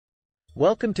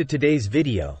Welcome to today's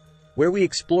video, where we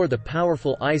explore the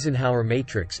powerful Eisenhower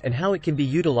matrix and how it can be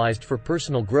utilized for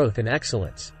personal growth and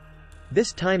excellence.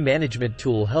 This time management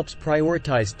tool helps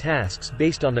prioritize tasks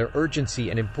based on their urgency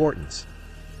and importance.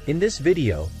 In this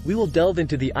video, we will delve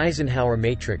into the Eisenhower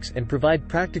matrix and provide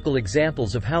practical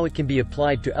examples of how it can be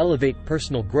applied to elevate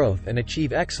personal growth and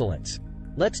achieve excellence.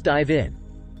 Let's dive in.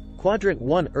 Quadrant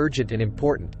 1: Urgent and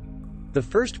Important. The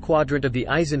first quadrant of the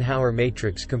Eisenhower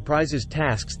matrix comprises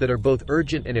tasks that are both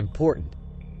urgent and important.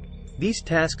 These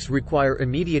tasks require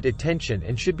immediate attention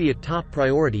and should be a top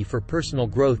priority for personal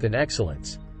growth and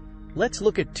excellence. Let's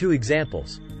look at two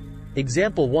examples.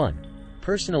 Example 1.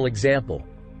 Personal example.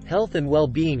 Health and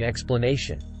well-being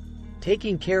explanation.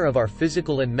 Taking care of our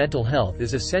physical and mental health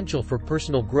is essential for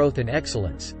personal growth and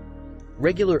excellence.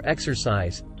 Regular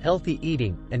exercise, healthy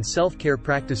eating, and self-care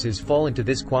practices fall into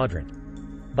this quadrant.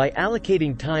 By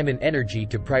allocating time and energy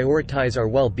to prioritize our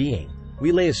well-being,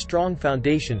 we lay a strong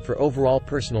foundation for overall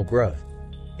personal growth.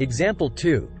 Example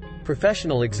 2.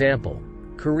 Professional example.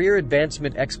 Career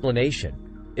advancement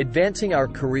explanation. Advancing our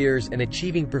careers and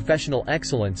achieving professional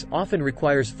excellence often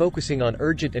requires focusing on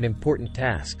urgent and important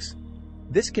tasks.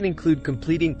 This can include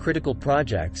completing critical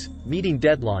projects, meeting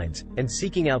deadlines, and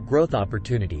seeking out growth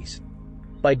opportunities.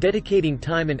 By dedicating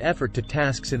time and effort to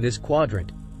tasks in this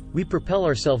quadrant, we propel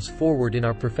ourselves forward in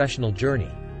our professional journey.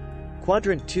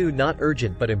 Quadrant 2: Not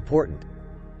urgent but important.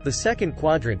 The second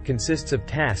quadrant consists of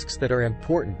tasks that are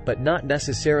important but not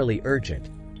necessarily urgent.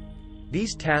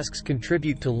 These tasks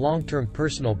contribute to long-term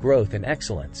personal growth and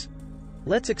excellence.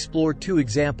 Let's explore two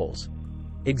examples.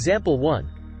 Example 1.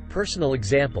 Personal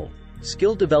example.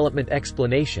 Skill development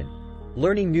explanation.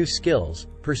 Learning new skills,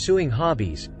 pursuing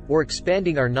hobbies, or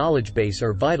expanding our knowledge base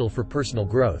are vital for personal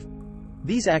growth.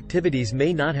 These activities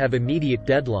may not have immediate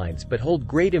deadlines but hold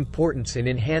great importance in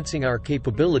enhancing our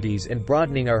capabilities and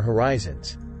broadening our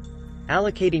horizons.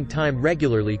 Allocating time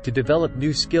regularly to develop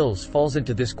new skills falls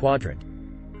into this quadrant.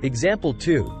 Example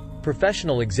 2.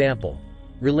 Professional example.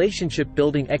 Relationship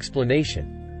building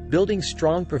explanation. Building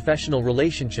strong professional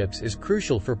relationships is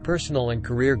crucial for personal and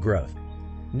career growth.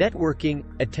 Networking,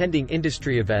 attending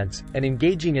industry events, and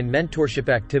engaging in mentorship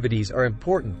activities are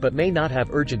important but may not have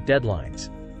urgent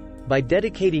deadlines. By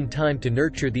dedicating time to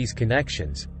nurture these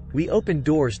connections, we open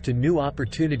doors to new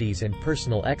opportunities and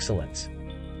personal excellence.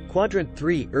 Quadrant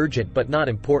 3: Urgent but not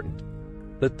important.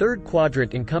 The third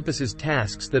quadrant encompasses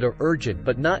tasks that are urgent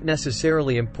but not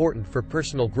necessarily important for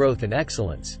personal growth and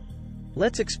excellence.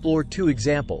 Let's explore two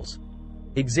examples.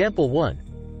 Example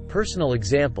 1. Personal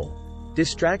example.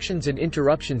 Distractions and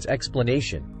interruptions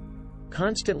explanation.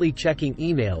 Constantly checking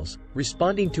emails,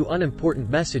 responding to unimportant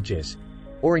messages,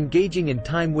 or engaging in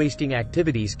time-wasting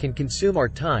activities can consume our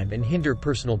time and hinder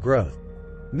personal growth.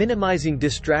 Minimizing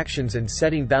distractions and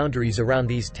setting boundaries around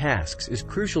these tasks is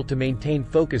crucial to maintain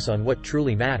focus on what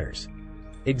truly matters.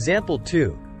 Example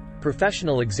 2.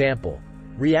 Professional example.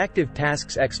 Reactive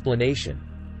tasks explanation.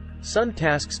 Some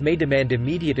tasks may demand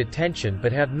immediate attention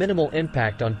but have minimal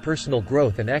impact on personal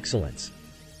growth and excellence.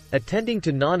 Attending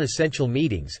to non-essential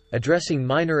meetings, addressing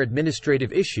minor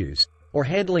administrative issues, or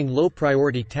handling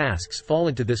low-priority tasks fall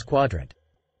into this quadrant.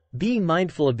 Being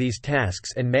mindful of these tasks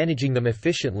and managing them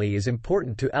efficiently is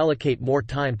important to allocate more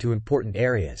time to important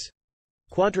areas.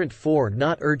 Quadrant 4: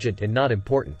 Not urgent and not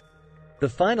important. The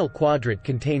final quadrant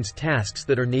contains tasks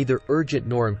that are neither urgent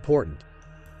nor important.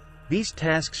 These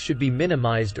tasks should be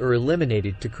minimized or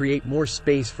eliminated to create more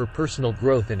space for personal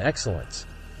growth and excellence.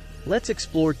 Let's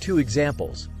explore two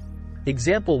examples.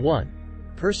 Example 1.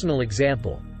 Personal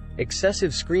example.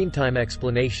 Excessive screen time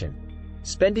explanation.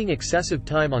 Spending excessive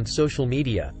time on social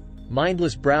media,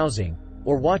 mindless browsing,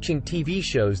 or watching TV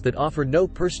shows that offer no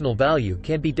personal value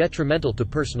can be detrimental to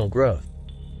personal growth.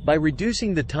 By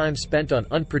reducing the time spent on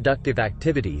unproductive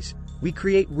activities, we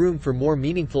create room for more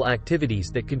meaningful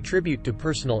activities that contribute to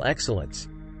personal excellence.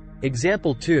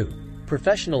 Example 2.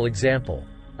 Professional example.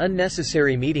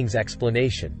 Unnecessary meetings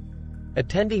explanation.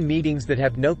 Attending meetings that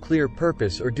have no clear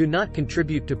purpose or do not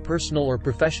contribute to personal or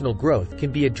professional growth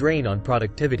can be a drain on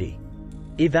productivity.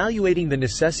 Evaluating the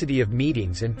necessity of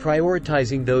meetings and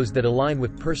prioritizing those that align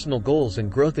with personal goals and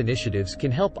growth initiatives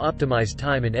can help optimize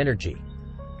time and energy.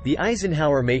 The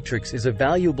Eisenhower matrix is a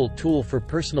valuable tool for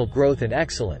personal growth and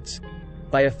excellence.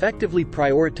 By effectively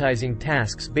prioritizing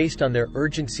tasks based on their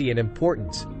urgency and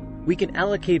importance, we can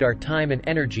allocate our time and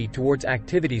energy towards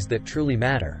activities that truly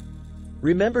matter.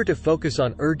 Remember to focus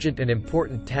on urgent and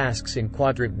important tasks in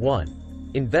Quadrant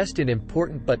 1. Invest in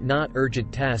important but not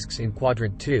urgent tasks in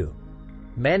Quadrant 2.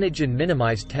 Manage and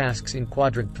minimize tasks in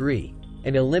Quadrant 3,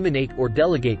 and eliminate or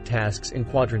delegate tasks in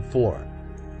Quadrant 4.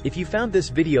 If you found this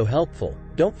video helpful,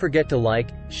 don't forget to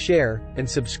like, share, and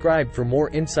subscribe for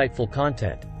more insightful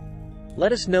content.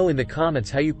 Let us know in the comments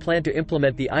how you plan to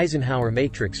implement the Eisenhower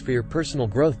matrix for your personal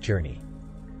growth journey.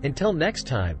 Until next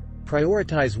time,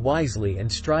 prioritize wisely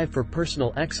and strive for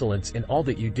personal excellence in all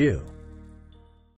that you do.